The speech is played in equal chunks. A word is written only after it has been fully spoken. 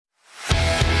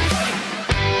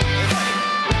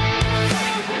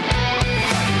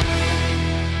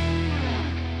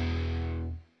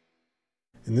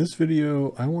In this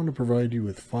video, I want to provide you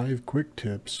with 5 quick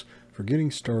tips for getting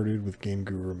started with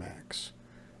GameGuru Max.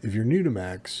 If you're new to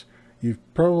Max, you're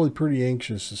probably pretty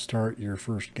anxious to start your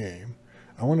first game.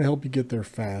 I want to help you get there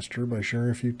faster by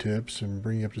sharing a few tips and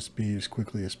bring you up to speed as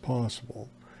quickly as possible.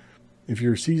 If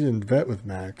you're a seasoned vet with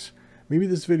Max, maybe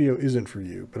this video isn't for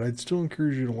you, but I'd still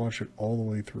encourage you to watch it all the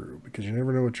way through because you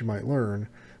never know what you might learn.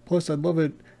 Plus, I'd love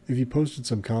it if you posted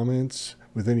some comments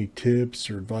with any tips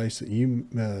or advice that you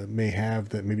may have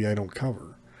that maybe I don't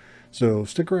cover. So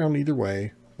stick around either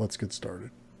way. Let's get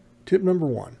started. Tip number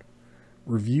 1,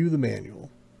 review the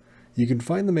manual. You can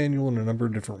find the manual in a number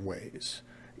of different ways,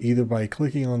 either by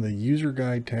clicking on the user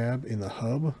guide tab in the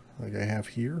hub, like I have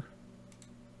here,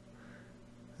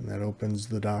 and that opens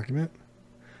the document.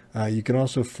 You can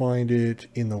also find it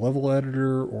in the level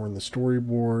editor or in the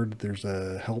storyboard. There's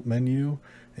a help menu,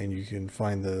 and you can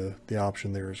find the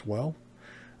option there as well.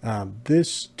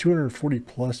 This 240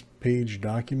 plus page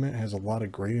document has a lot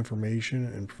of great information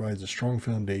and provides a strong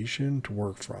foundation to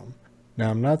work from. Now,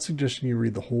 I'm not suggesting you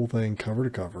read the whole thing cover to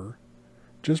cover.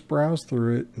 Just browse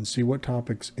through it and see what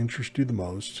topics interest you the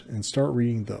most and start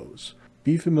reading those.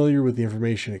 Be familiar with the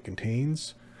information it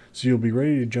contains, so you'll be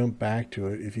ready to jump back to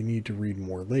it if you need to read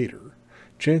more later.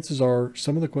 Chances are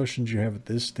some of the questions you have at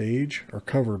this stage are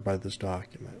covered by this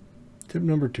document. Tip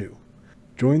number 2,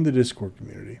 join the Discord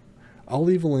community. I'll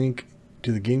leave a link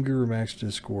to the GameGuru Max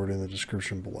Discord in the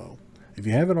description below. If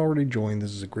you haven't already joined,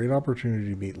 this is a great opportunity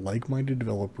to meet like-minded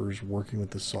developers working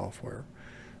with this software.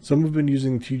 Some have been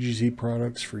using TGC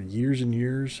products for years and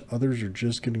years, others are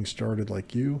just getting started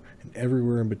like you, and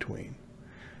everywhere in between.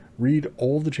 Read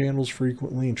all the channels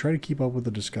frequently and try to keep up with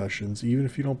the discussions, even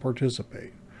if you don't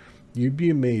participate. You'd be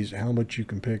amazed at how much you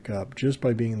can pick up just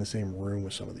by being in the same room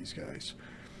with some of these guys.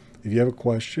 If you have a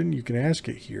question, you can ask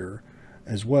it here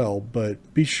as well,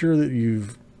 but be sure that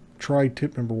you've tried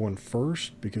tip number 1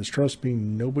 first, because trust me,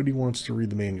 nobody wants to read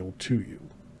the manual to you.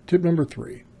 Tip number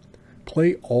 3,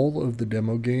 play all of the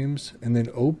demo games and then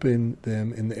open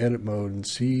them in the edit mode and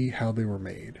see how they were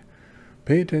made.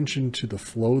 Pay attention to the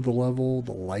flow of the level,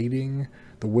 the lighting,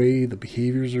 the way the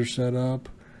behaviors are set up,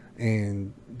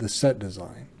 and the set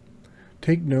design.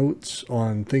 Take notes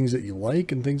on things that you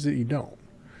like and things that you don't.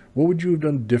 What would you have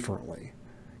done differently?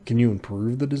 Can you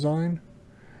improve the design?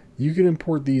 You can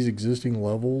import these existing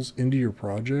levels into your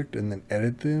project and then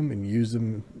edit them and use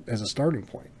them as a starting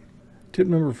point. Tip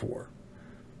number 4,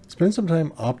 spend some time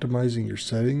optimizing your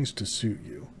settings to suit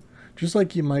you. Just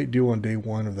like you might do on day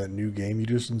 1 of that new game you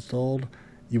just installed,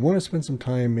 you want to spend some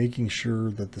time making sure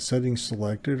that the settings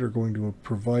selected are going to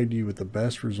provide you with the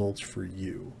best results for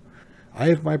you. I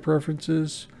have my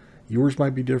preferences, yours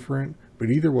might be different, but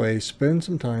either way, spend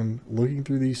some time looking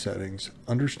through these settings,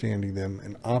 understanding them,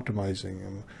 and optimizing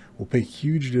them will pay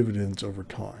huge dividends over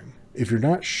time. If you're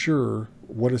not sure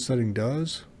what a setting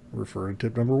does, refer to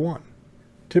tip number 1.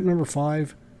 Tip number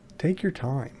 5, take your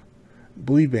time.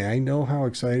 Believe me, I know how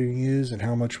exciting it is and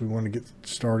how much we want to get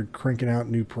started cranking out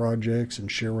new projects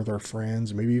and share with our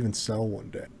friends and maybe even sell one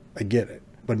day. I get it.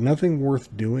 But nothing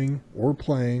worth doing or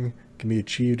playing can be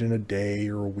achieved in a day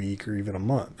or a week or even a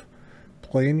month.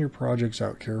 Plan your projects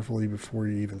out carefully before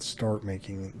you even start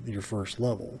making your first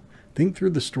level. Think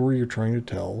through the story you're trying to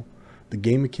tell, the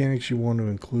game mechanics you want to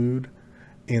include,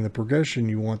 and the progression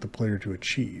you want the player to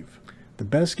achieve. The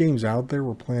best games out there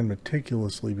were planned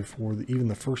meticulously before even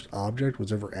the first object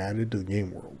was ever added to the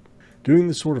game world. Doing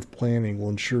this sort of planning will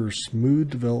ensure a smooth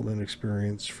development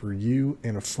experience for you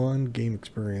and a fun game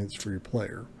experience for your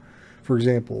player. For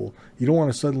example, you don't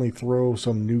want to suddenly throw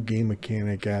some new game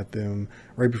mechanic at them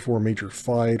right before a major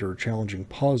fight or challenging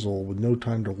puzzle with no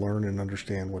time to learn and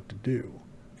understand what to do.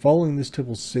 Following this tip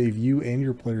will save you and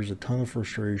your players a ton of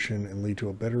frustration and lead to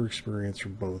a better experience for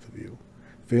both of you.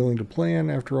 Failing to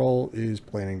plan, after all, is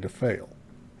planning to fail.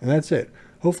 And that's it.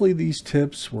 Hopefully these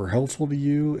tips were helpful to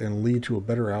you and lead to a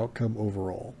better outcome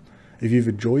overall. If you've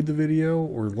enjoyed the video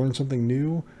or learned something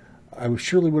new, I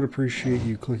surely would appreciate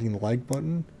you clicking the like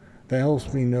button. That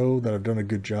helps me know that I've done a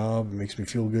good job and makes me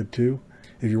feel good too.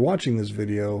 If you're watching this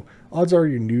video, odds are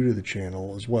you're new to the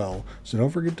channel as well, so don't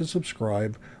forget to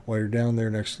subscribe while you're down there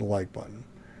next to the like button.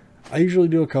 I usually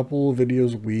do a couple of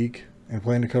videos a week and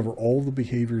plan to cover all the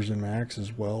behaviors in Max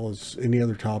as well as any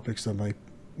other topics that might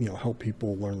help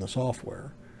people learn the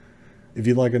software. If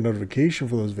you'd like a notification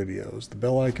for those videos, the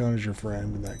bell icon is your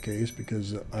friend in that case,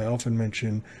 because I often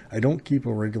mention I don't keep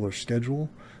a regular schedule,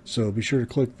 so be sure to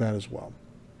click that as well.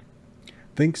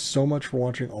 Thanks so much for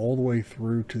watching all the way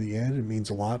through to the end. It means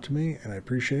a lot to me and I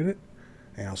appreciate it.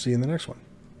 And I'll see you in the next one.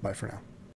 Bye for now.